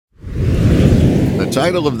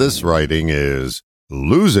title of this writing is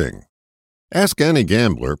Losing. Ask any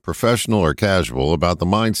gambler, professional or casual, about the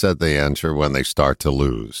mindset they enter when they start to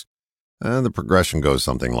lose. And the progression goes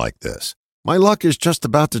something like this. My luck is just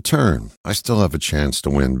about to turn. I still have a chance to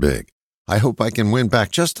win big. I hope I can win back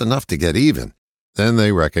just enough to get even. Then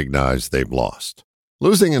they recognize they've lost.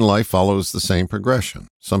 Losing in life follows the same progression.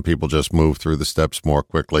 Some people just move through the steps more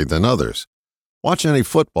quickly than others. Watch any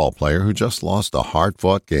football player who just lost a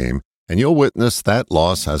hard-fought game, and you'll witness that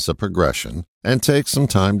loss has a progression and takes some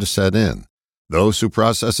time to set in. Those who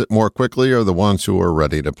process it more quickly are the ones who are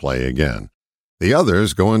ready to play again. The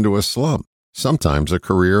others go into a slump, sometimes a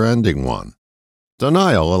career-ending one.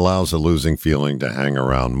 Denial allows a losing feeling to hang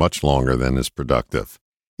around much longer than is productive.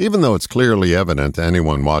 Even though it's clearly evident to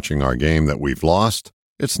anyone watching our game that we've lost,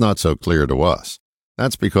 it's not so clear to us.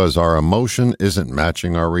 That's because our emotion isn't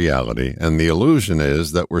matching our reality, and the illusion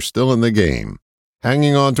is that we're still in the game.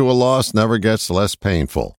 Hanging on to a loss never gets less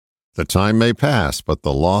painful. The time may pass, but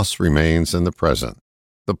the loss remains in the present.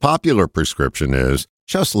 The popular prescription is,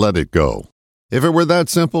 just let it go. If it were that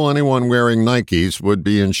simple, anyone wearing Nikes would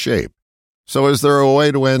be in shape. So is there a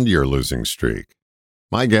way to end your losing streak?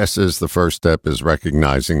 My guess is the first step is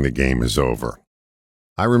recognizing the game is over.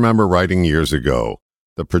 I remember writing years ago,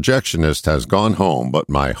 the projectionist has gone home, but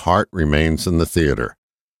my heart remains in the theater.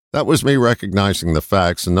 That was me recognizing the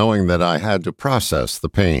facts and knowing that I had to process the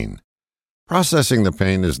pain. Processing the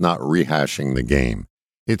pain is not rehashing the game.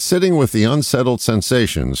 It's sitting with the unsettled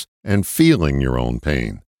sensations and feeling your own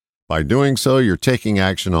pain. By doing so, you're taking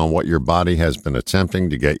action on what your body has been attempting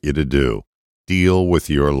to get you to do. Deal with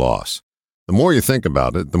your loss. The more you think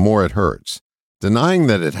about it, the more it hurts. Denying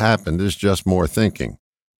that it happened is just more thinking.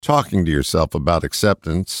 Talking to yourself about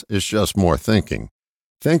acceptance is just more thinking.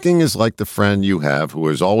 Thinking is like the friend you have who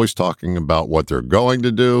is always talking about what they're going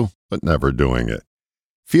to do, but never doing it.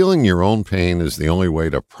 Feeling your own pain is the only way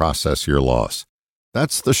to process your loss.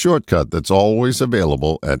 That's the shortcut that's always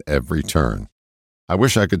available at every turn. I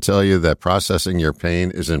wish I could tell you that processing your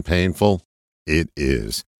pain isn't painful. It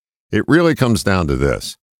is. It really comes down to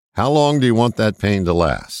this. How long do you want that pain to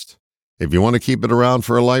last? If you want to keep it around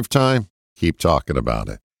for a lifetime, keep talking about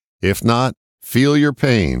it. If not, feel your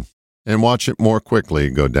pain and watch it more quickly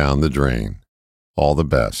go down the drain. All the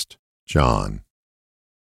best, John.